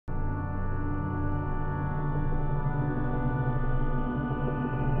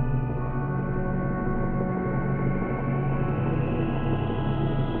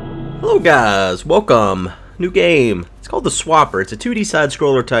Hello guys, welcome. New game. It's called The Swapper. It's a 2D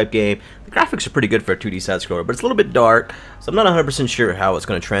side-scroller type game. The graphics are pretty good for a 2D side-scroller, but it's a little bit dark, so I'm not 100% sure how it's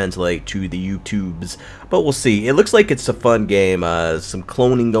going to translate to the YouTubes, but we'll see. It looks like it's a fun game. Some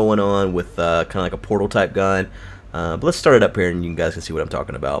cloning going on with kind of like a portal type gun. But let's start it up here and you guys can see what I'm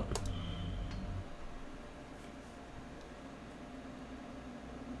talking about.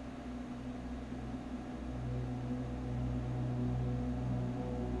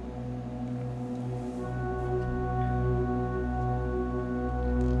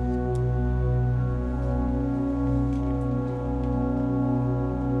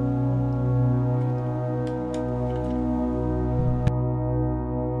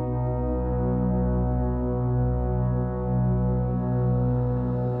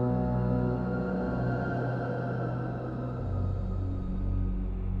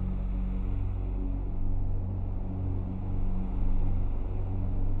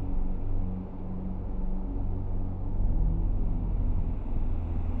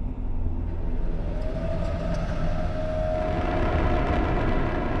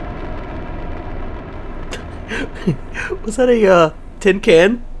 Was that a tin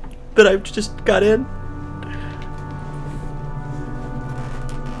can that I just got in?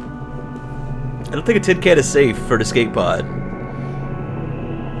 I don't think a tin can is safe for the escape pod.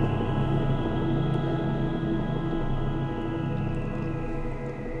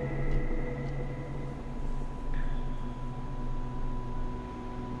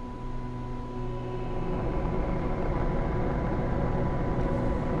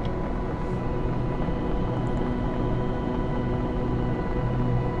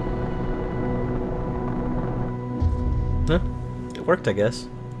 Huh? It worked, I guess.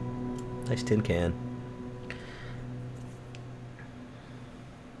 Nice tin can.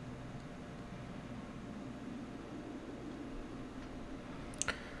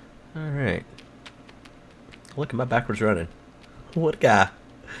 Alright. Look at my backwards running. What a guy.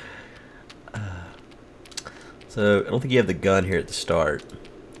 So, I don't think you have the gun here at the start.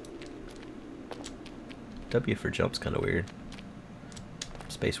 W for jump's kind of weird.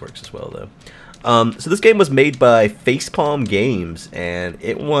 Space works as well, though. So this game was made by Facepalm Games, and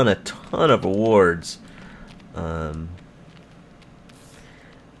it won a ton of awards. And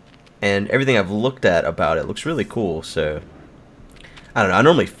everything I've looked at about it looks really cool, so... I don't know, I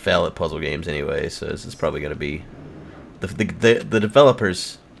normally fail at puzzle games anyway, so this is probably going to be... The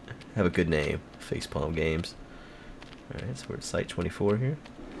developers have a good name, Facepalm Games. Alright, so we're at Site 24 here.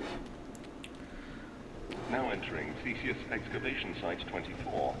 Now entering Theseus Excavation Site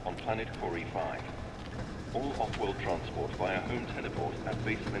 24 on planet Cori 5. All off-world transport via home teleport at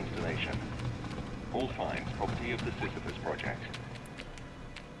base of installation. All finds property of the Sisyphus project.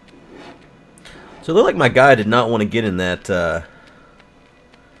 So it looked like my guy did not want to get in that that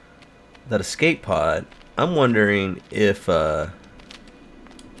escape pod. I'm wondering if oh,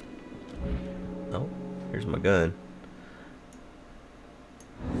 here's my gun.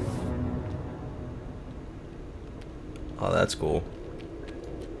 Oh, that's cool.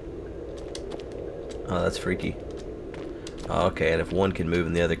 Oh, that's freaky. Oh, okay, and if one can move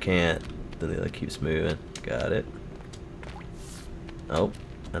and the other can't, then the other keeps moving. Got it. Oh,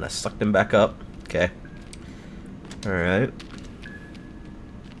 and I sucked him back up. Okay. Alright.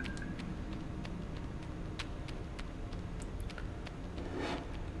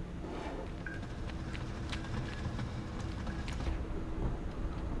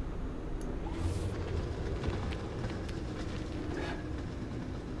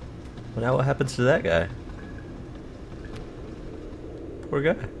 Well, now what happens to that guy? Poor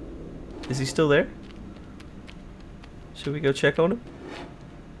guy. Is he still there? Should we go check on him?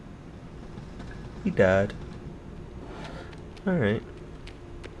 He died. Alright.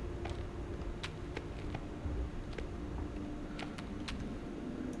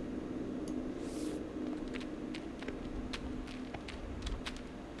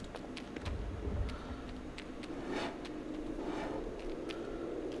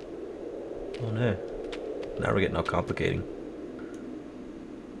 Oh no. Now we're getting all complicating.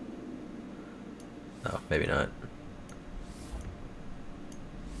 Oh, maybe not.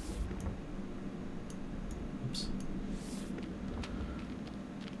 Oops.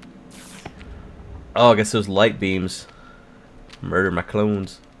 Oh, I guess those light beams murder my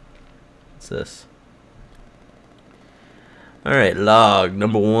clones. What's this? Alright, log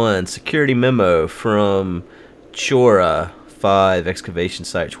number 1. Security memo from Chora 5 Excavation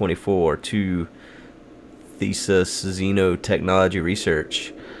Site 24 to Thesis Xeno Technology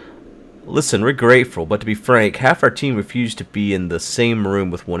Research. Listen, we're grateful, but to be frank, half our team refused to be in the same room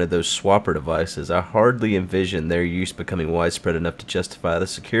with one of those swapper devices. I hardly envision their use becoming widespread enough to justify the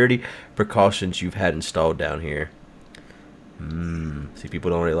security precautions you've had installed down here. See,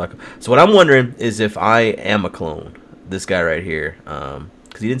 people don't really like them. So what I'm wondering is if I am a clone, this guy right here,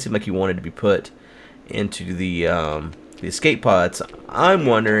 because he didn't seem like he wanted to be put into the escape pods. I'm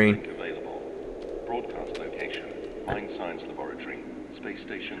wondering. Available. Broadcast location. Mine Science Laboratory. Space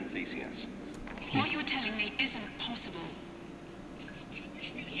Station Theseus. What you're telling me isn't possible.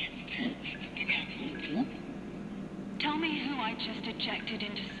 Tell me who I just ejected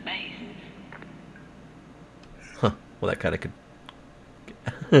into space. Huh. Well, that kind of could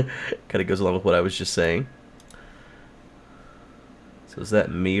kind of goes along with what I was just saying. So is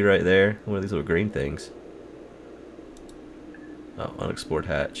that me right there? One of these little green things. Oh, unexplored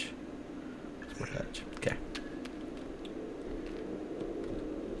hatch. Explored hatch. Okay.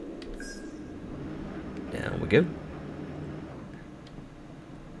 Down we go.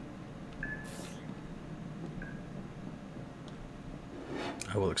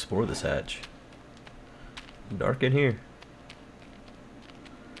 I will explore this hatch. Dark in here.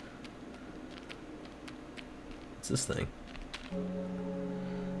 What's this thing?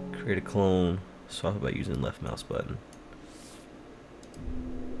 Create a clone. Swap it by using left mouse button.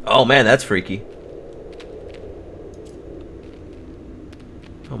 Oh man, that's freaky.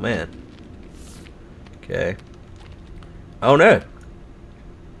 Oh man. Okay. Oh no.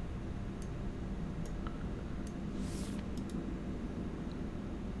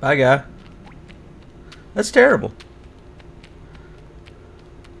 Bye, guy. That's terrible.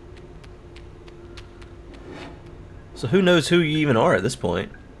 So who knows who you even are at this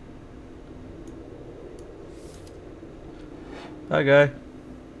point? Bye, guy.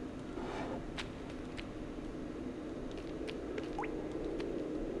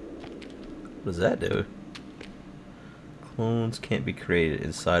 What does that do? Clones can't be created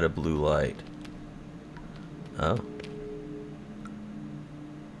inside a blue light. Oh.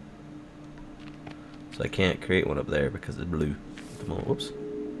 So I can't create one up there because it's blue at the moment. Whoops.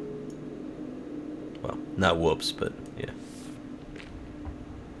 Well, not whoops, but yeah.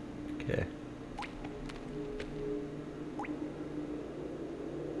 Okay.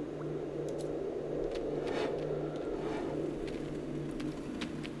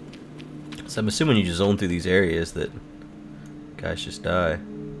 So I'm assuming you just zone through these areas that guys just die.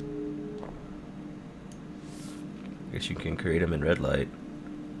 I guess you can create them in red light.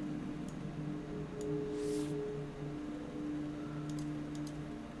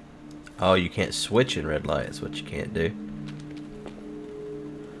 Oh, you can't switch in red light. That's what you can't do.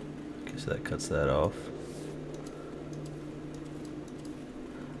 Okay, so that cuts that off.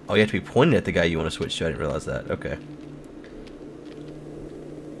 Oh, you have to be pointing at the guy you want to switch to. I didn't realize that. Okay.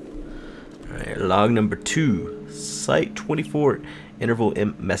 Alright, log number 2. Site 24 interval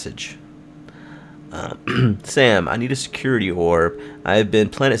message. Sam, I need a security orb. I have been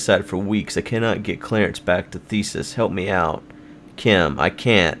planetside for weeks. I cannot get clearance back to Thesis. Help me out. Kim, I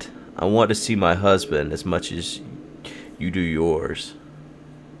can't. I want to see my husband as much as you do yours.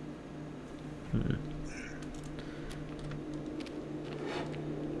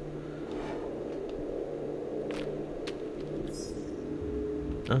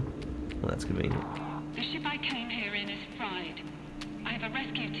 Oh, well, that's convenient. The ship I came here in is fried. I have a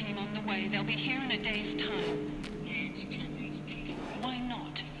rescue team on the way. They'll be here in a day's time. Why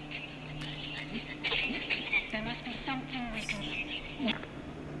not? There must be something we can...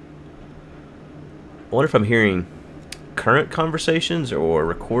 I wonder if I'm hearing current conversations or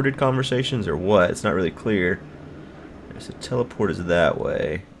recorded conversations or what. It's not really clear. So teleport is that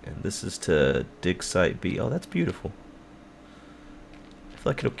way, and this is to dig site B. Oh, that's beautiful. I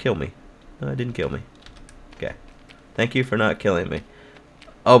feel like it'll kill me. No, it didn't kill me. Okay. Thank you for not killing me.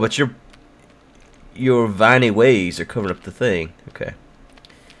 Oh, but your viney ways are covering up the thing. Okay.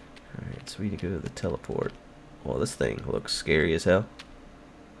 Alright, so we need to go to the teleport. Well, this thing looks scary as hell.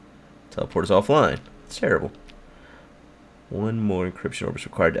 Teleport is offline. It's terrible. One more encryption orb is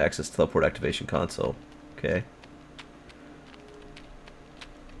required to access teleport activation console. Okay.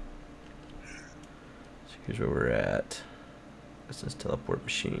 So here's where we're at. This is teleport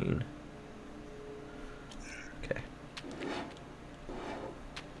machine. Okay.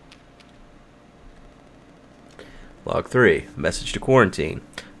 Log 3. Message to quarantine.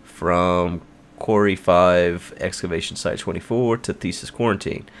 From Quarry 5 excavation site 24 to Thesis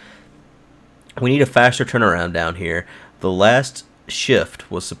quarantine. We need a faster turnaround down here. The last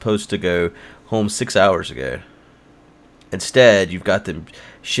shift was supposed to go home 6 hours ago. Instead, you've got them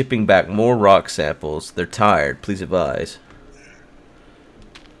shipping back more rock samples. They're tired. Please advise.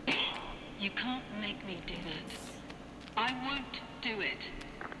 You can't make me do that. I won't do it.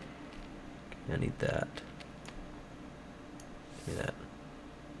 I need that. Give me that.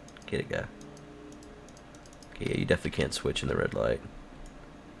 Get it, guy. Okay, yeah, you definitely can't switch in the red light.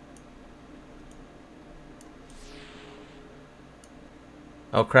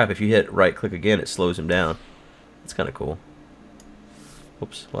 Oh crap, if you hit right click again, it slows him down. That's kind of cool.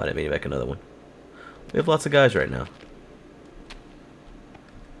 Oops, well, I didn't mean to make another one. We have lots of guys right now.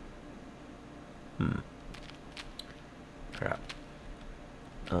 Crap.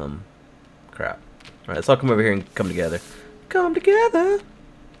 Crap. Alright, let's all come over here and come together. Come together!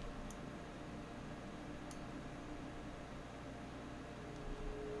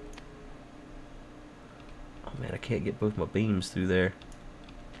 Oh man, I can't get both my beams through there.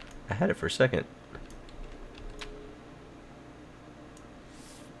 I had it for a second.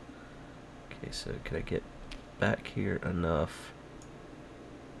 Okay, so can I get back here enough?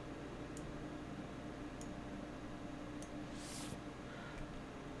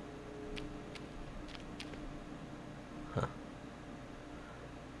 Huh. Well,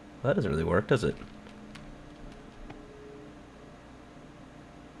 that doesn't really work, does it?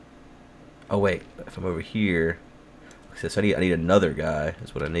 Oh wait, if I'm over here, so I need another guy.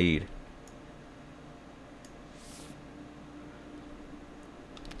 That's what I need.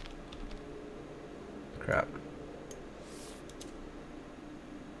 Crap.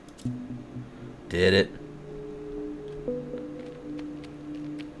 Did it?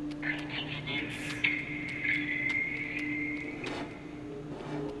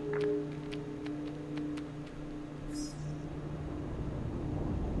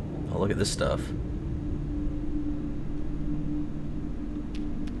 Oh, look at this stuff.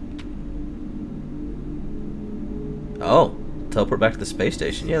 Oh, teleport back to the space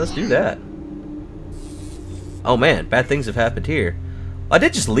station. Yeah, let's do that. Oh man, bad things have happened here. I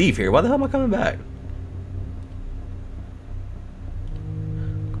did just leave here. Why the hell am I coming back?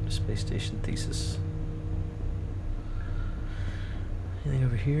 Go to space station thesis. Anything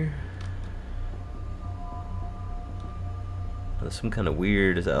over here? Oh, there's some kind of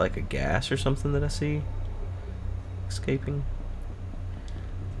weird, is that like a gas or something that I see escaping?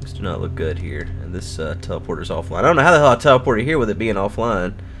 Things do not look good here. And this teleporter's offline. I don't know how the hell I teleported here with it being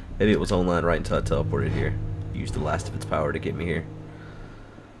offline. Maybe it was online right until I teleported here. Used the last of its power to get me here.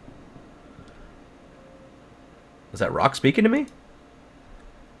 Was that rock speaking to me?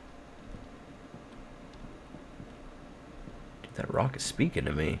 Dude, that rock is speaking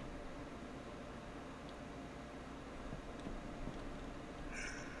to me.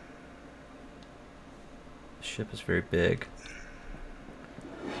 The ship is very big.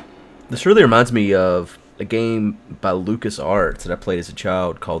 This really reminds me of a game by LucasArts that I played as a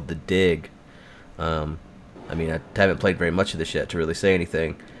child called The Dig. I mean, I haven't played very much of this yet to really say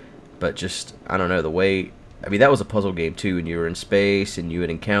anything, but just, I don't know, the way, I mean, that was a puzzle game too, and you were in space, and you had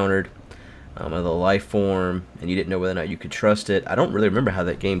encountered another life form, and you didn't know whether or not you could trust it. I don't really remember how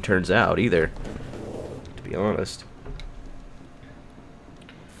that game turns out either, to be honest.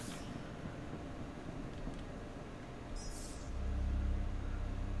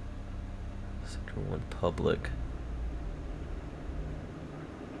 Sector 1 public.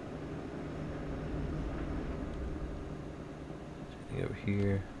 Over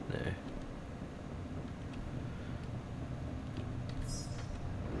here, no.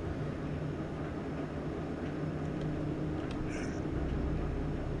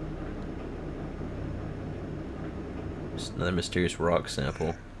 Just another mysterious rock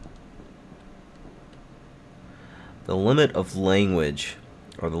sample. The limit of language,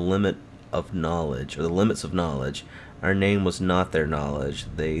 or the limit of knowledge, or the limits of knowledge. Our name was not their knowledge.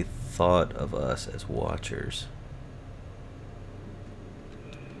 They thought of us as watchers.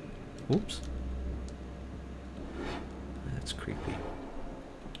 Oops. That's creepy.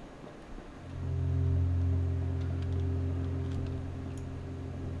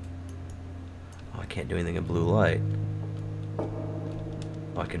 Oh, I can't do anything in blue light. Oh,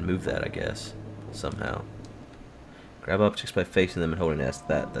 I can move that, I guess, somehow. Grab objects by facing them and holding S.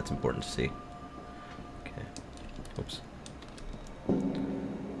 That's important to see. Okay. Oops.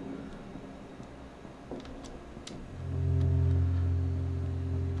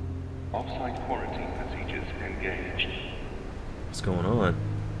 Off-site quarantine procedures engaged. What's going on?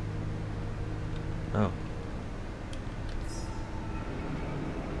 Oh.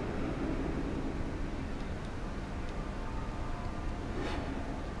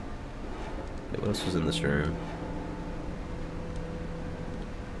 Okay, what else was in this room?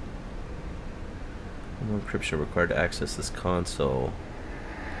 More encryption required to access this console.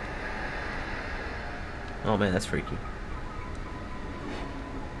 Oh man, that's freaky.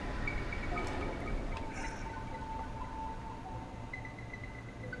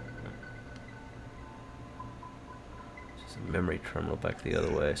 memory terminal back the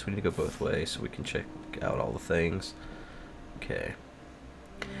other way. So we need to go both ways so we can check out all the things. Okay.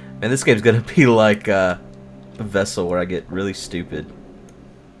 Man, this game's gonna be like a Vessel where I get really stupid.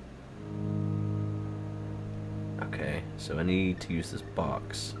 Okay, so I need to use this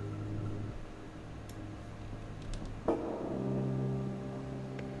box.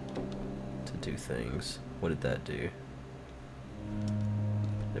 To do things. What did that do?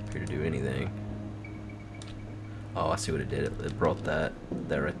 Didn't appear to do anything. Oh, I see what it did. It brought that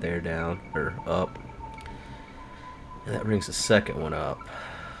right there down, or up. And that brings the second one up.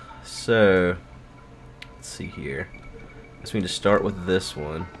 So, let's see here. I guess we need to start with this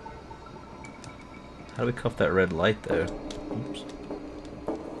one. How do we cuff that red light, though? Oops.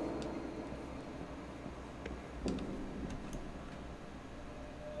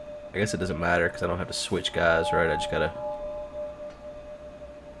 I guess it doesn't matter because I don't have to switch guys, right? I just gotta...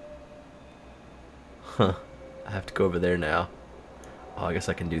 Huh. I have to go over there now. Oh, I guess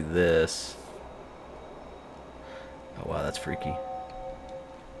I can do this. Oh, wow, that's freaky.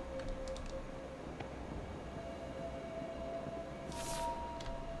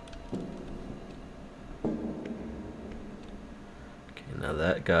 Okay, now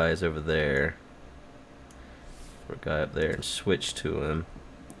that guy is over there. For a guy up there and switch to him.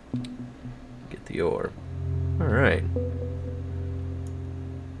 Get the orb. Alright.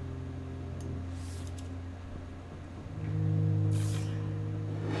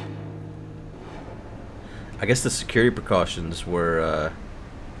 I guess the security precautions were,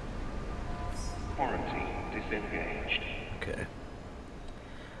 Quarantine disengaged. Okay.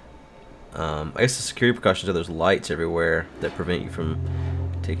 I guess the security precautions are those lights everywhere that prevent you from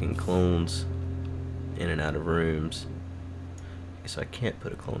taking clones in and out of rooms. Okay, so I can't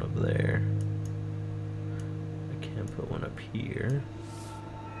put a clone up there. I can put one up here.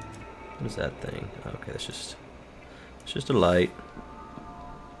 What is that thing? Okay, that's just... It's just a light.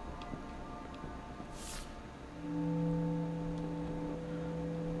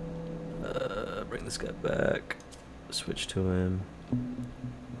 Bring this guy back. Switch to him.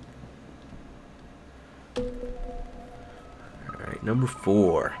 Alright, number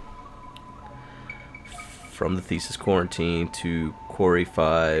 4. From the thesis quarantine to Quarry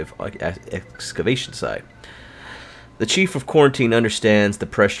 5 excavation site. The chief of quarantine understands the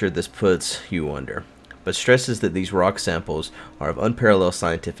pressure this puts you under, but stresses that these rock samples are of unparalleled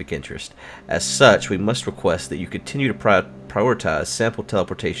scientific interest. As such, we must request that you continue to prioritize sample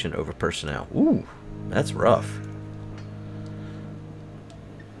teleportation over personnel. Ooh, that's rough.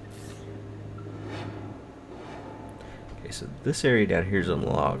 Okay, so this area down here is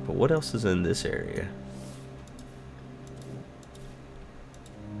unlocked, but what else is in this area?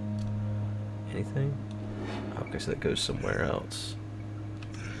 Anything? Okay, so that goes somewhere else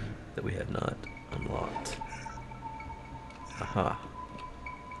that we have not unlocked. Aha.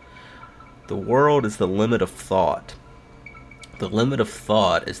 The world is the limit of thought. The limit of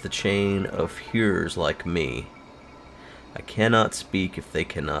thought is the chain of hearers like me. I cannot speak if they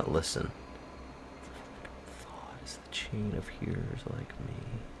cannot listen. Thought is the chain of hearers like me.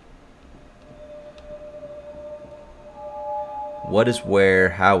 What is where?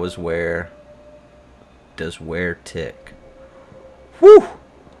 How is where? Does where tick? Whew!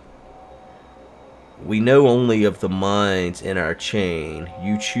 We know only of the minds in our chain.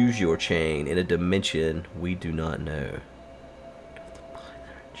 You choose your chain in a dimension we do not know.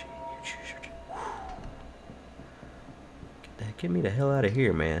 Get me the hell out of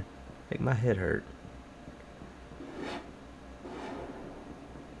here, man. Make my head hurt.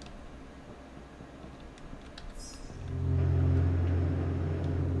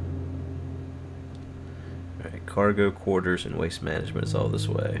 Alright, cargo, quarters, and waste management is all this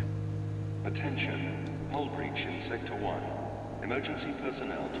way. Attention. Hull breach in Sector 1. Emergency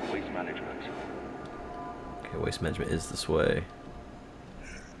personnel to waste management. Okay, waste management is this way.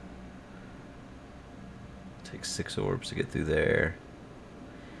 Takes 6 orbs to get through there.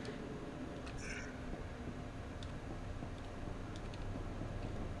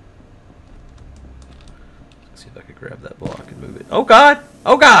 Let's see if I could grab that block and move it. Oh god!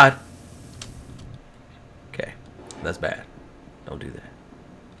 Oh god! Okay, that's bad. Don't do that.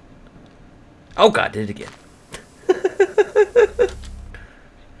 Oh god, did it again.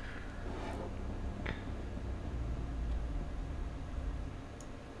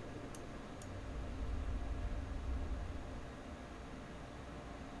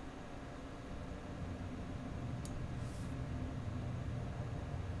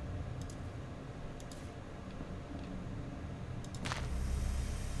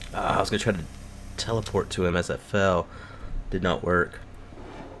 I was gonna try to teleport to him as I fell. Did not work.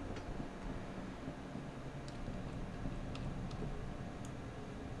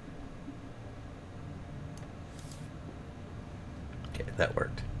 Okay, that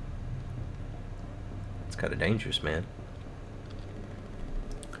worked. It's kind of dangerous, man.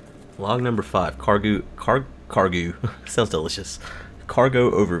 Log number 5. Cargo. Sounds delicious.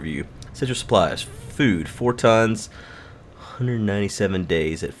 Cargo overview. Essential supplies. Food, 4 tons. 197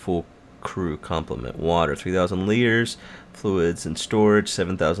 days at full crew complement. Water, 3,000 liters. Fluids and storage,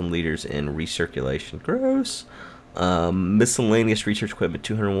 7,000 liters in recirculation. Gross. Miscellaneous research equipment,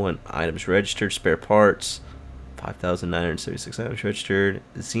 201 items registered. Spare parts, 5,976 items registered.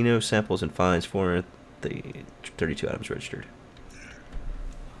 Xeno samples and finds, 432 items registered.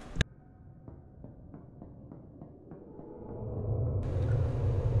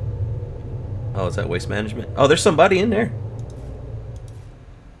 Oh, is that waste management? Oh, there's somebody in there.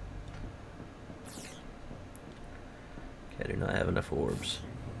 Okay, I do not have enough orbs.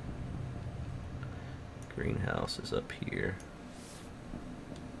 Greenhouse is up here.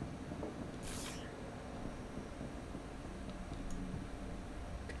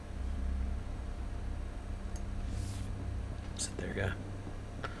 Sit there, guy.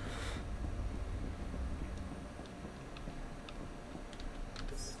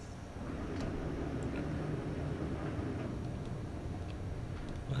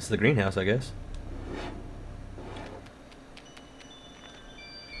 Well, that's the greenhouse, I guess.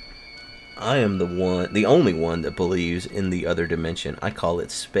 I am the only one that believes in the other dimension. I call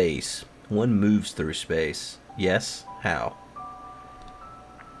it space. One moves through space. Yes? How?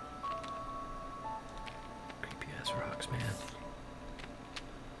 Creepy ass rocks, man.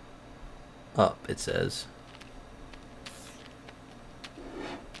 Up, it says.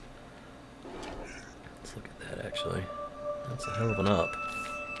 Let's look at that, actually. That's a hell of an up.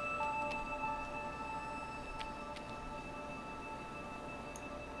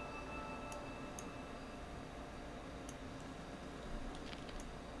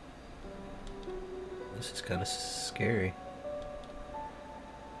 This is kind of scary.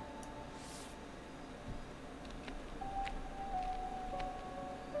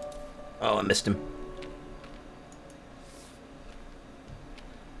 Oh, I missed him.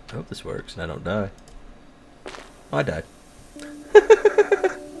 I hope this works and I don't die. Oh, I died.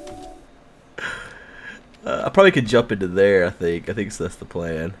 I probably could jump into there, I think. I think that's the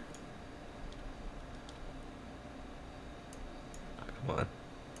plan. Oh, come on.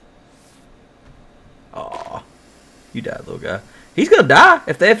 Aw. You died, little guy. He's gonna die.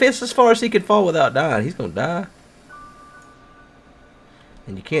 If it's as far as he can fall without dying, he's gonna die.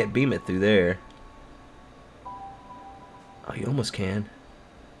 And you can't beam it through there. Oh, you almost can.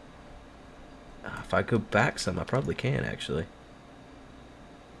 If I go back some, I probably can, actually.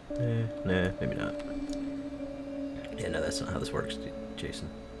 Nah, maybe not. Yeah, no, that's not how this works, Jason.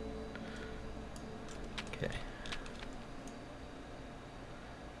 Okay.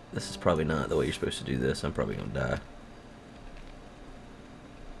 This is probably not the way you're supposed to do this. I'm probably gonna die.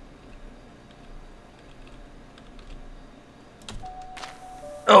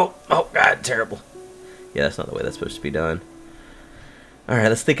 Oh, God, terrible. Yeah, that's not the way that's supposed to be done. Alright,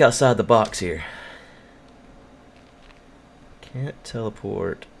 let's think outside the box here. Can't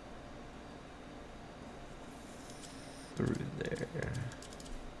teleport through there.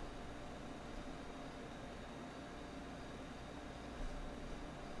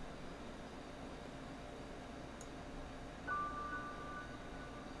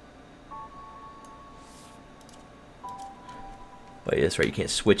 Oh yeah, that's right, you can't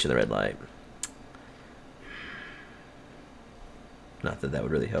switch in the red light. Not that that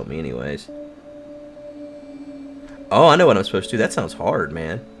would really help me anyways. Oh, I know what I'm supposed to do. That sounds hard,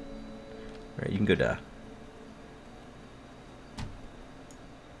 man. Alright, you can go die.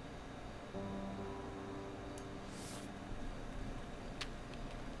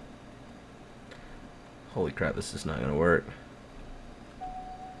 Holy crap, this is not gonna work.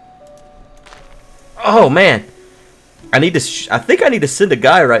 Oh, man! I think I need to send a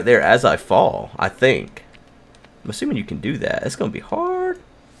guy right there as I fall. I think. I'm assuming you can do that. It's gonna be hard.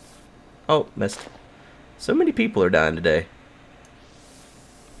 Oh, missed. So many people are dying today.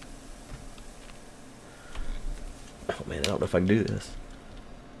 Oh man, I don't know if I can do this.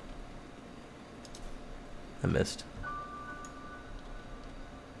 I missed.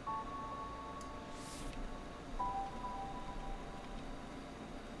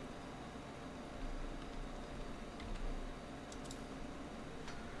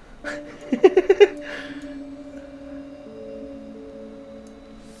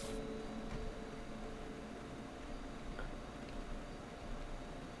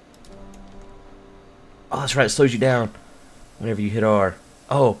 Oh, that's right, it slows you down whenever you hit R.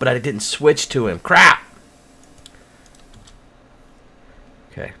 Oh, but I didn't switch to him. Crap!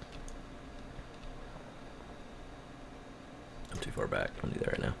 Okay. I'm too far back. back. I'll do that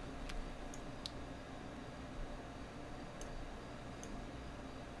right now.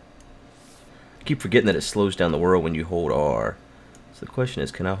 I keep forgetting that it slows down the world when you hold R. So the question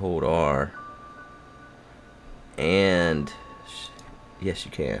is, can I hold R? And yes,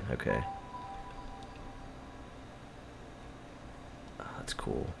 you can. Okay. Oh, that's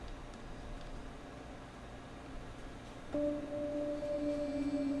cool.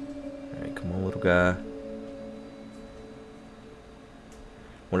 Alright, come on, little guy.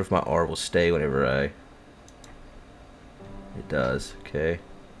 Wonder if my R will stay whenever I... It does. Okay.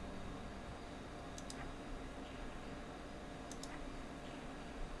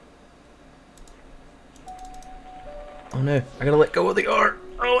 Oh no, I gotta let go of the R.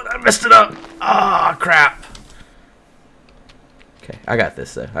 Oh, I messed it up. Ah, crap. Okay, I got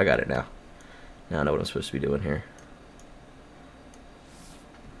this though. I got it now. Now I know what I'm supposed to be doing here.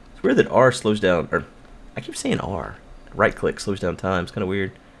 It's weird that R slows down, or I keep saying R. Right click slows down time. It's kind of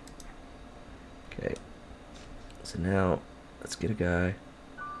weird. Okay. So now, let's get a guy.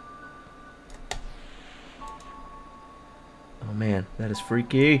 Oh man, that is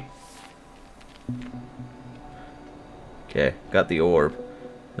freaky. Okay, got the orb.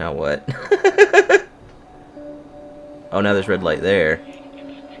 Now what? Oh, now there's red light there.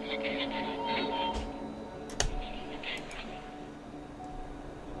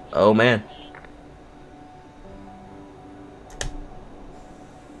 Oh man.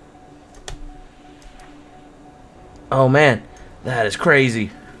 Oh man, that is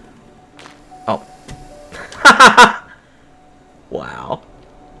crazy. Oh. Wow.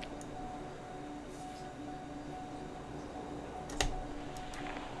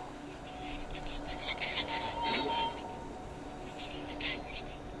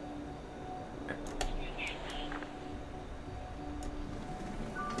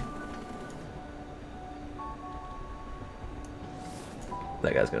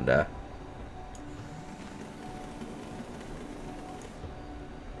 That guy's gonna die.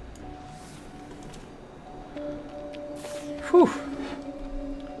 Whew.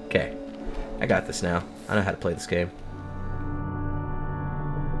 Okay. I got this now. I know how to play this game.